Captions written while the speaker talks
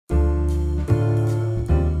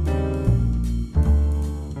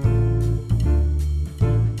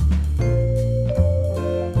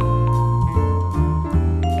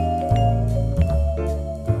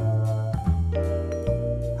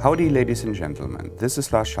Howdy ladies and gentlemen, this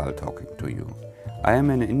is Lars Schall talking to you. I am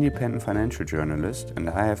an independent financial journalist and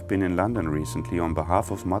I have been in London recently on behalf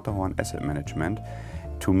of Matterhorn Asset Management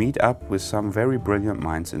to meet up with some very brilliant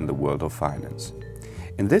minds in the world of finance.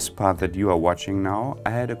 In this part that you are watching now, I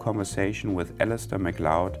had a conversation with Alasdair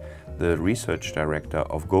Macleod, the research director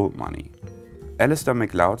of Gold Money. Alasdair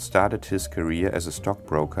Macleod started his career as a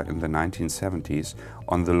stockbroker in the 1970s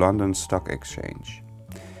on the London Stock Exchange.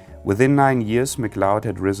 Within 9 years, Macleod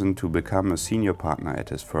had risen to become a senior partner at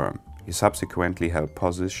his firm. He subsequently held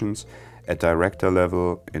positions at director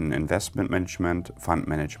level in investment management, fund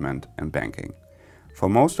management and banking. For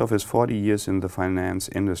most of his 40 years in the finance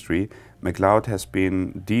industry, Macleod has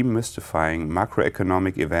been demystifying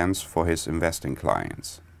macroeconomic events for his investing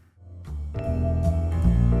clients.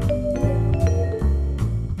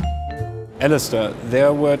 Alasdair,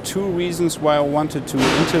 there were two reasons why I wanted to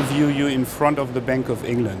interview you in front of the Bank of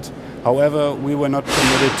England. However, we were not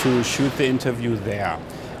permitted to shoot the interview there.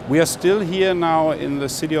 We are still here now in the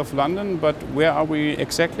City of London, but where are we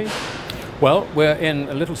exactly? Well, we're in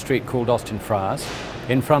a little street called Austin Friars,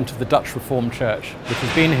 in front of the Dutch Reformed Church, which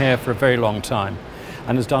has been here for a very long time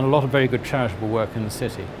and has done a lot of very good charitable work in the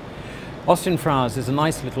city. Austin Friars is a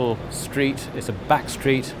nice little street. It's a back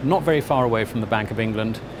street, not very far away from the Bank of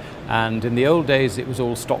England. And in the old days, it was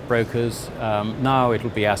all stockbrokers. Now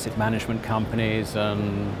it'll be asset management companies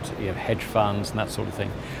and hedge funds and that sort of thing.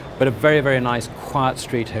 But a very, very nice, quiet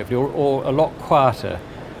street, hopefully, or a lot quieter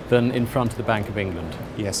than in front of the Bank of England.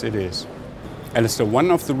 Yes, it is. Alasdair, one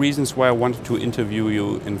of the reasons why I wanted to interview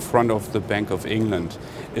you in front of the Bank of England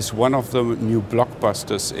is one of the new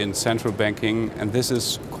blockbusters in central banking, and this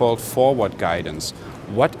is called forward guidance.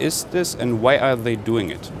 What is this and why are they doing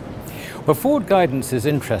it? Well, forward guidance is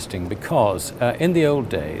interesting because in the old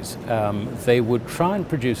days they would try and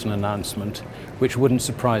produce an announcement which wouldn't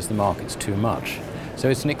surprise the markets too much.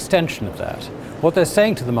 So it's an extension of that. What they're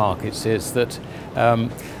saying to the markets is that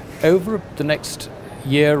over the next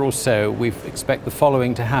year or so we expect the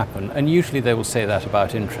following to happen, and usually they will say that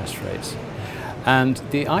about interest rates. And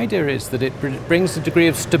the idea is that it brings a degree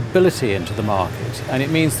of stability into the market, and it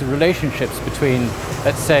means the relationships between,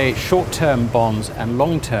 let's say, short-term bonds and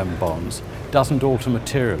long-term bonds doesn't alter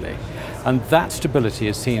materially. And that stability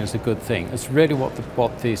is seen as a good thing. It's really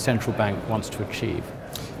what the central bank wants to achieve.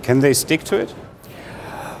 Can they stick to it?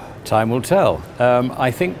 Time will tell. I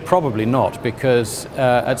think probably not, because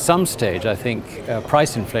at some stage I think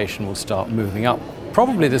price inflation will start moving up.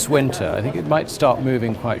 Probably this winter. I think it might start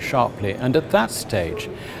moving quite sharply, and at that stage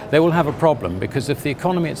they will have a problem, because if the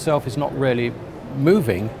economy itself is not really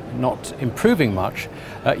moving, not improving much,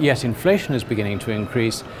 yet inflation is beginning to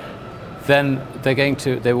increase, then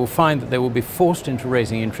they will find that they will be forced into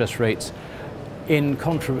raising interest rates in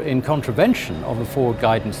contravention of the forward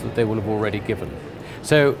guidance that they will have already given.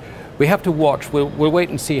 So we have to watch. We'll wait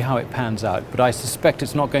and see how it pans out, but I suspect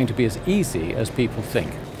it's not going to be as easy as people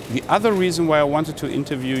think. The other reason why I wanted to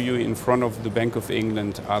interview you in front of the Bank of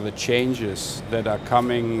England are the changes that are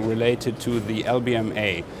coming related to the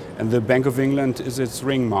LBMA, and the Bank of England is its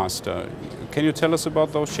ringmaster. Can you tell us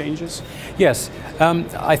about those changes? Yes,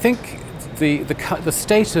 I think the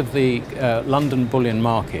state of the London bullion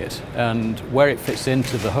market and where it fits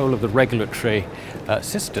into the whole of the regulatory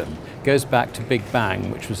system goes back to Big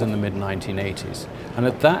Bang, which was in the mid-1980s. And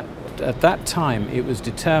at that time it was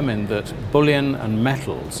determined that bullion and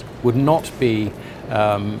metals would not be,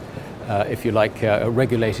 if you like, a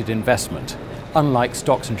regulated investment, unlike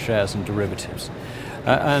stocks and shares and derivatives.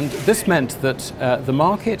 And this meant that the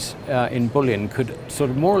market in bullion could sort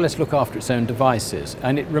of more or less look after its own devices,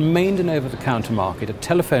 and it remained an over-the-counter market, a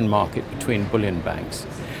telephone market between bullion banks,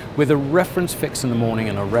 with a reference fix in the morning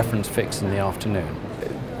and a reference fix in the afternoon.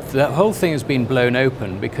 The whole thing has been blown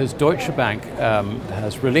open because Deutsche Bank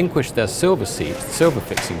has relinquished their silver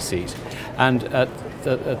fixing seat, and at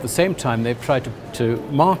the same time they've tried to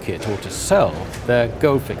market or to sell their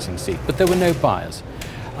gold fixing seat, but there were no buyers.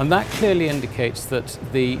 And that clearly indicates that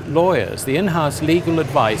the lawyers, the in-house legal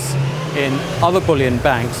advice in other bullion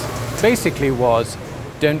banks basically was,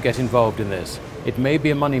 don't get involved in this. It may be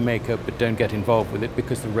a money maker, but don't get involved with it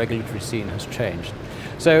because the regulatory scene has changed.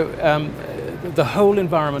 So the whole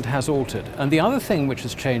environment has altered. And the other thing which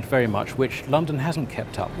has changed very much, which London hasn't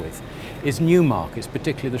kept up with, is new markets,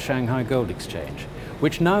 particularly the Shanghai Gold Exchange,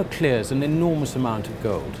 which now clears an enormous amount of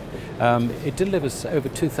gold. It delivers over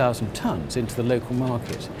 2,000 tons into the local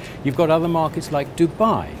market. You've got other markets like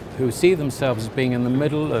Dubai, who see themselves as being in the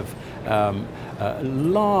middle of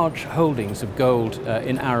large holdings of gold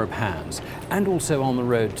in Arab hands, and also on the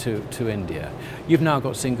road to India. You've now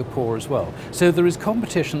got Singapore as well. So there is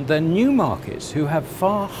competition. There are new markets who have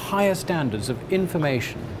far higher standards of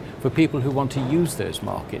information for people who want to use those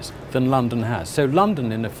markets than London has. So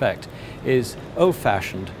London, in effect, is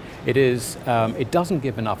old-fashioned. It doesn't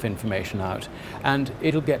give enough information out, and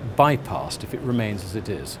it'll get bypassed if it remains as it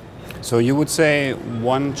is. So you would say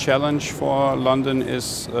one challenge for London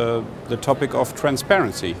is the topic of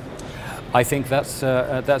transparency? I think that's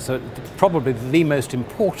probably the most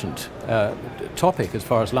important topic as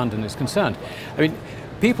far as London is concerned. I mean,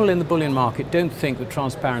 people in the bullion market don't think that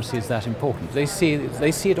transparency is that important. They see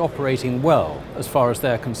it operating well as far as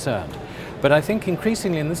they're concerned. But I think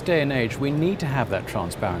increasingly in this day and age we need to have that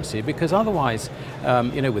transparency, because otherwise,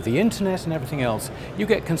 with the internet and everything else, you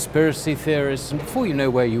get conspiracy theorists, and before you know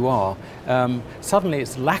where you are, suddenly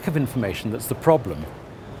it's lack of information that's the problem,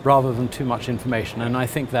 rather than too much information. And I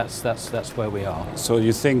think that's where we are. So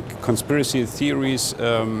you think conspiracy theories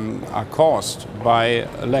are caused by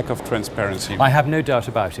a lack of transparency? I have no doubt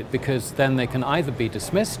about it, because then they can either be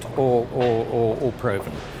dismissed or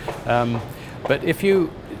proven. But if you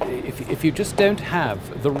just don't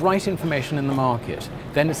have the right information in the market,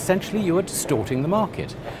 then essentially you are distorting the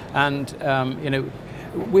market. And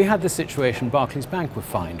we had this situation. Barclays Bank were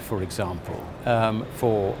fined, for example,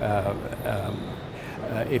 for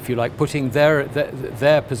if you like, putting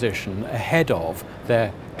their position ahead of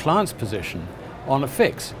their client's position on a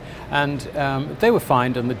fix. And they were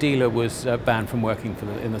fined, and the dealer was banned from working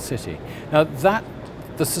in the city. Now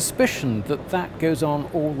the suspicion that goes on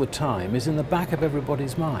all the time is in the back of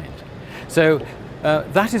everybody's mind. So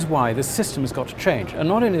that is why the system has got to change. And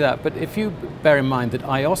not only that, but if you bear in mind that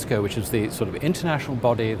IOSCO, which is the sort of international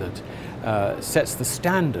body that sets the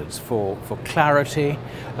standards for clarity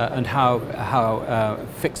and how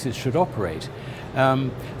fixes should operate,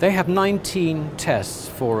 they have 19 tests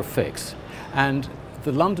for a fix. And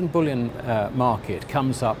the London bullion market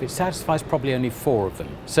comes up, it satisfies probably only 4 of them.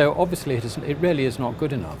 So obviously it really is not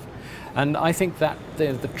good enough. And I think that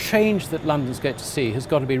the change that London's going to see has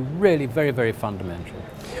got to be really very, very fundamental.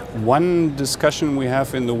 One discussion we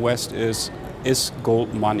have in the West is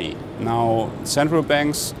gold money. Now, central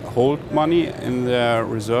banks hold money in their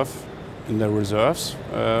reserves,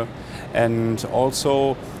 and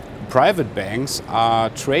also private banks are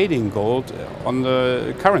trading gold on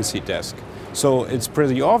the currency desk. So it's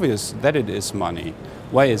pretty obvious that it is money.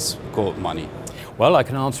 Why is gold money? Well, I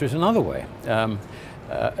can answer it another way.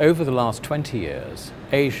 Over the last 20 years,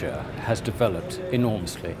 Asia has developed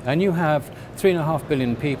enormously. And you have 3.5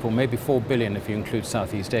 billion people, maybe 4 billion if you include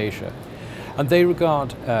Southeast Asia. And they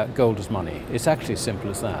regard gold as money. It's actually as simple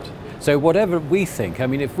as that. So whatever we think, I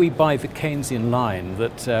mean, if we buy the Keynesian line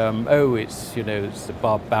that, it's the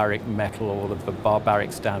barbaric metal or the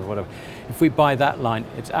barbaric standard, whatever, if we buy that line,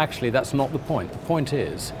 that's not the point. The point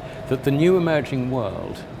is that the new emerging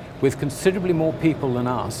world, with considerably more people than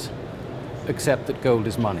us, accept that gold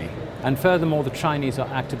is money. And furthermore, the Chinese are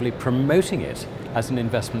actively promoting it as an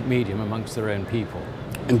investment medium amongst their own people.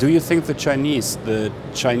 And do you think the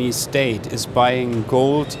Chinese state is buying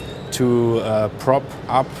gold to prop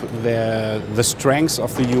up the strength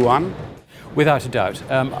of the yuan? Without a doubt.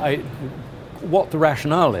 What the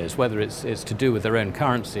rationale is, whether it's to do with their own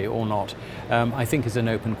currency or not, I think is an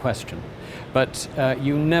open question. But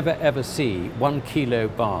you never ever see 1 kilo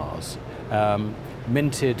bars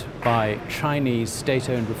minted by Chinese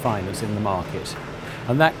state-owned refiners in the market.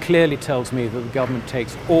 And that clearly tells me that the government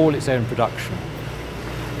takes all its own production.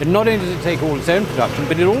 And not only does it take all its own production,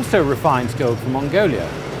 but it also refines gold from Mongolia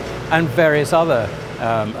and various other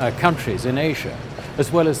countries in Asia.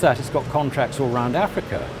 As well as that, it's got contracts all around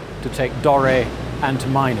Africa to take doré and to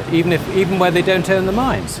mine it, even where they don't own the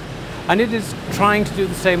mines. And it is trying to do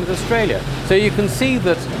the same with Australia. So you can see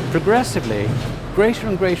that progressively, greater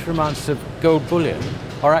and greater amounts of gold bullion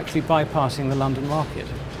are actually bypassing the London market.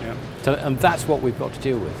 Yeah. So, and that's what we've got to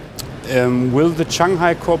deal with. Will the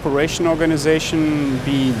Shanghai Cooperation Organization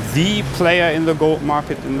be the player in the gold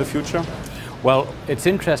market in the future? Well, it's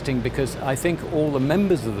interesting because I think all the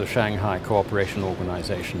members of the Shanghai Cooperation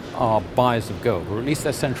Organization are buyers of gold, or at least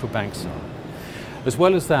their central banks are. As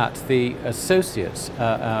well as that, the associates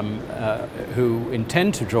who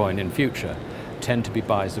intend to join in future tend to be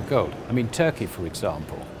buyers of gold. I mean, Turkey, for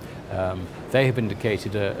example, they have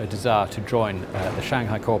indicated a desire to join the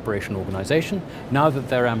Shanghai Cooperation Organization now that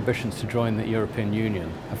their ambitions to join the European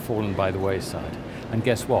Union have fallen by the wayside. And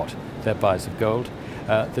guess what? They're buyers of gold.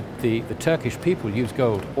 The Turkish people use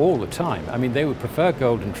gold all the time. I mean, they would prefer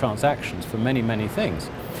gold in transactions for many, many things.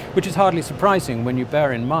 which is hardly surprising when you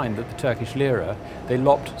bear in mind that the Turkish lira, they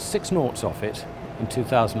lopped 6 noughts off it in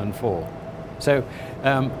 2004. So,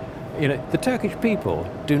 the Turkish people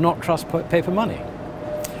do not trust paper money.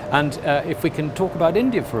 And if we can talk about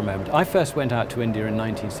India for a moment, I first went out to India in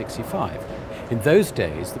 1965. In those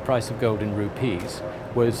days, the price of gold in rupees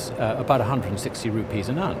was about 160 rupees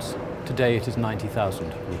an ounce. Today it is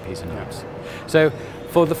 90,000 rupees an ounce. So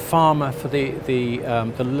for the farmer, for the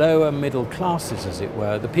lower middle classes, as it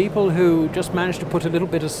were, the people who just managed to put a little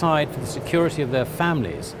bit aside for the security of their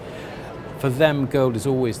families, for them gold is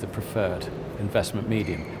always the preferred investment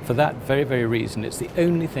medium. For that very, very reason, it's the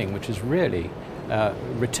only thing which has really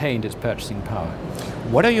retained its purchasing power.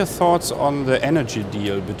 What are your thoughts on the energy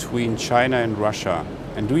deal between China and Russia?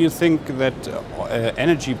 And do you think that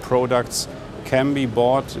energy products can be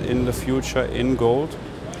bought in the future in gold?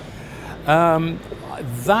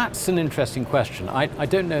 That's an interesting question. I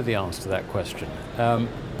don't know the answer to that question.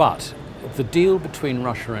 But the deal between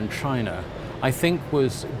Russia and China, I think,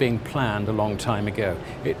 was being planned a long time ago.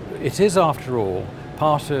 It is, after all,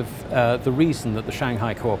 part of the reason that the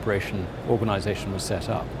Shanghai Cooperation Organization was set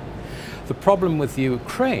up. The problem with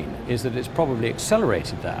Ukraine is that it's probably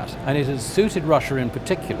accelerated that, and it has suited Russia in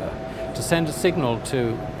particular to send a signal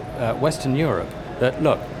to Western Europe that,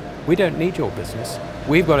 look, we don't need your business.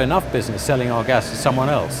 We've got enough business selling our gas to someone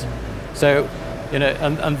else. So,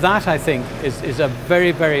 and that, I think, is a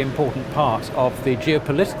very, very important part of the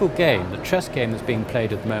geopolitical game, the chess game that's being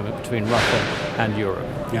played at the moment between Russia and Europe.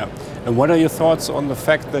 Yeah. And what are your thoughts on the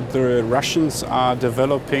fact that the Russians are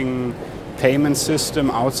developing payment system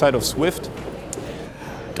outside of SWIFT?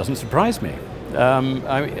 Doesn't surprise me.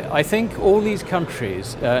 I think all these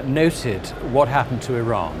countries noted what happened to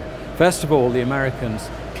Iran. First of all, the Americans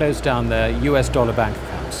closed down their US dollar bank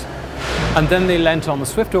accounts. And then they lent on the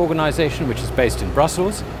SWIFT organization, which is based in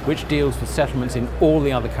Brussels, which deals with settlements in all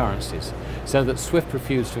the other currencies, so that SWIFT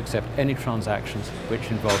refused to accept any transactions which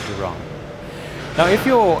involved Iran. Now, if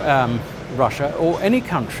you're Russia or any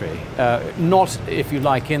country, not, if you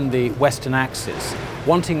like, in the Western axis,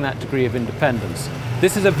 wanting that degree of independence,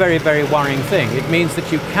 this is a very, very worrying thing. It means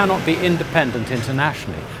that you cannot be independent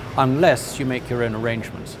internationally unless you make your own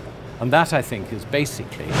arrangements. And that, I think, is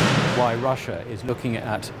basically why Russia is looking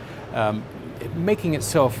at making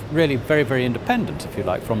itself really very, very independent, if you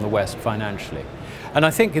like, from the West financially. And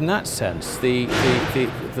I think in that sense, the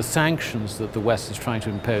sanctions that the West is trying to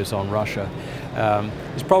impose on Russia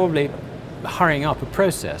is probably hurrying up a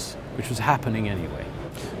process which was happening anyway.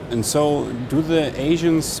 And so do the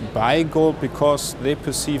Asians buy gold because they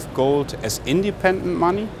perceive gold as independent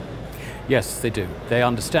money? Yes, they do. They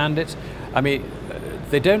understand it. I mean,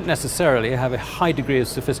 they don't necessarily have a high degree of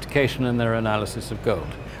sophistication in their analysis of gold.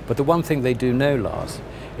 But the one thing they do know, Lars,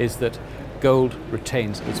 is that gold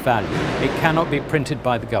retains its value. It cannot be printed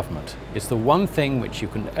by the government. It's the one thing which you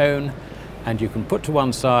can own and you can put to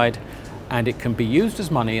one side, and it can be used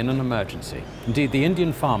as money in an emergency. Indeed, the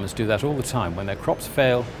Indian farmers do that all the time. When their crops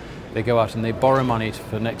fail, they go out and they borrow money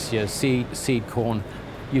for next year's seed corn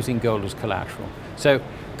using gold as collateral. So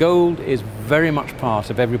gold is very much part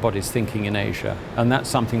of everybody's thinking in Asia, and that's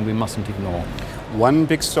something we mustn't ignore. One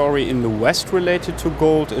big story in the West related to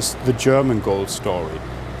gold is the German gold story.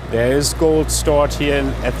 There is gold stored here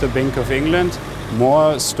at the Bank of England,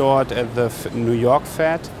 more stored at the New York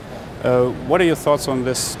Fed. What are your thoughts on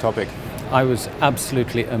this topic? I was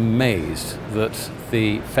absolutely amazed that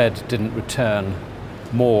the Fed didn't return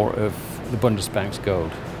more of the Bundesbank's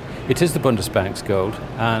gold. It is the Bundesbank's gold,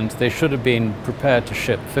 and they should have been prepared to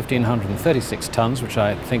ship 1,536 tons, which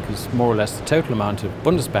I think is more or less the total amount of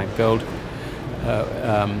Bundesbank gold,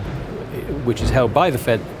 which is held by the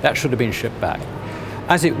Fed. That should have been shipped back.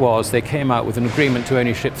 As it was, they came out with an agreement to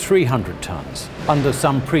only ship 300 tons under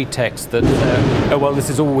some pretext that, oh, well, this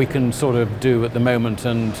is all we can sort of do at the moment,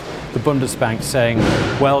 and the Bundesbank saying,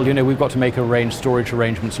 well, you know, we've got to make storage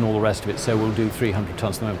arrangements and all the rest of it, so we'll do 300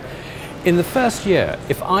 tons at the moment. In the first year,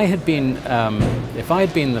 if I had been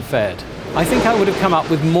the Fed, I think I would have come up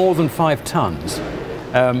with more than 5 tons.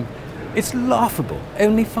 It's laughable,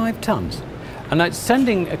 only 5 tons. And that's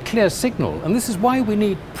sending a clear signal, and this is why we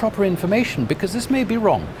need proper information, because this may be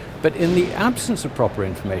wrong, but in the absence of proper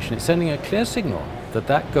information, it's sending a clear signal that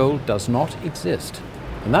that gold does not exist.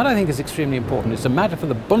 And that, I think, is extremely important. It's a matter for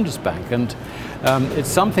the Bundesbank, and it's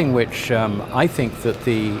something which I think that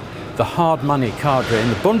the hard money cadre in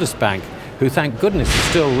the Bundesbank, who thank goodness is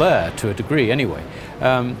still there to a degree anyway,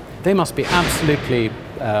 they must be absolutely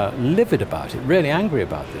livid about it, really angry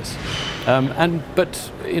about this.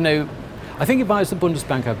 But you know, I think if I was the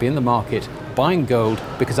Bundesbank, I'd be in the market buying gold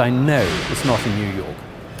because I know it's not in New York.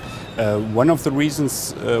 One of the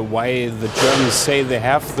reasons why the Germans say they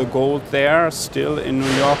have the gold there still in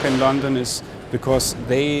New York and London is because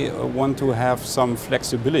they want to have some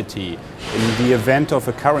flexibility in the event of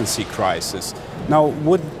a currency crisis. Now,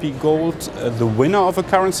 would be gold the winner of a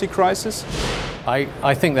currency crisis?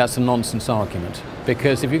 I think that's a nonsense argument,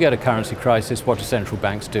 because if you get a currency crisis, what do central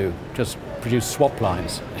banks do? Just produce swap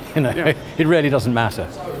lines. Yeah. It really doesn't matter.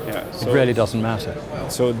 Yeah, it really doesn't matter.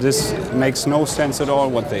 So this makes no sense at all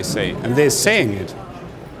what they say, and they're saying it.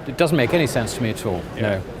 It doesn't make any sense to me at all. Yeah.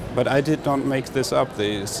 No. But I did not make this up.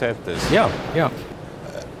 They said this. Yeah.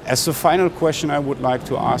 As the final question, I would like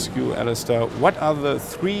to ask you, Alasdair, what are the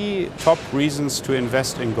 3 top reasons to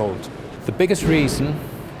invest in gold? The biggest reason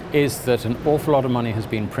is that an awful lot of money has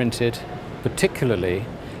been printed, particularly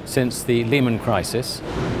since the Lehman crisis,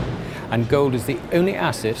 and gold is the only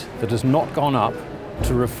asset that has not gone up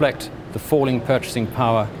to reflect the falling purchasing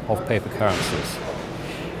power of paper currencies.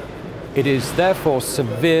 It is therefore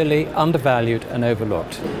severely undervalued and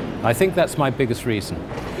overlooked. I think that's my biggest reason.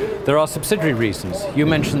 There are subsidiary reasons. You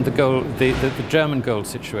mentioned the German gold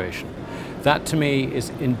situation. That to me is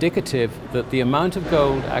indicative that the amount of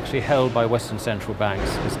gold actually held by Western central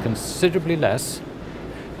banks is considerably less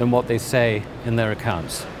than what they say in their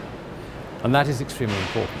accounts. And that is extremely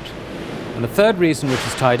important. And the third reason, which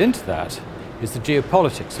is tied into that, is the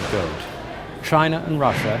geopolitics of gold. China and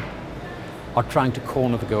Russia are trying to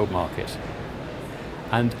corner the gold market.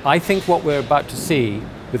 And I think what we're about to see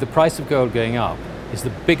with the price of gold going up is the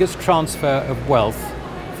biggest transfer of wealth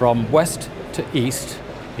from west to east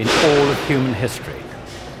in all of human history.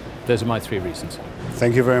 Those are my 3 reasons.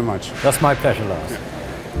 Thank you very much. That's my pleasure, Lars.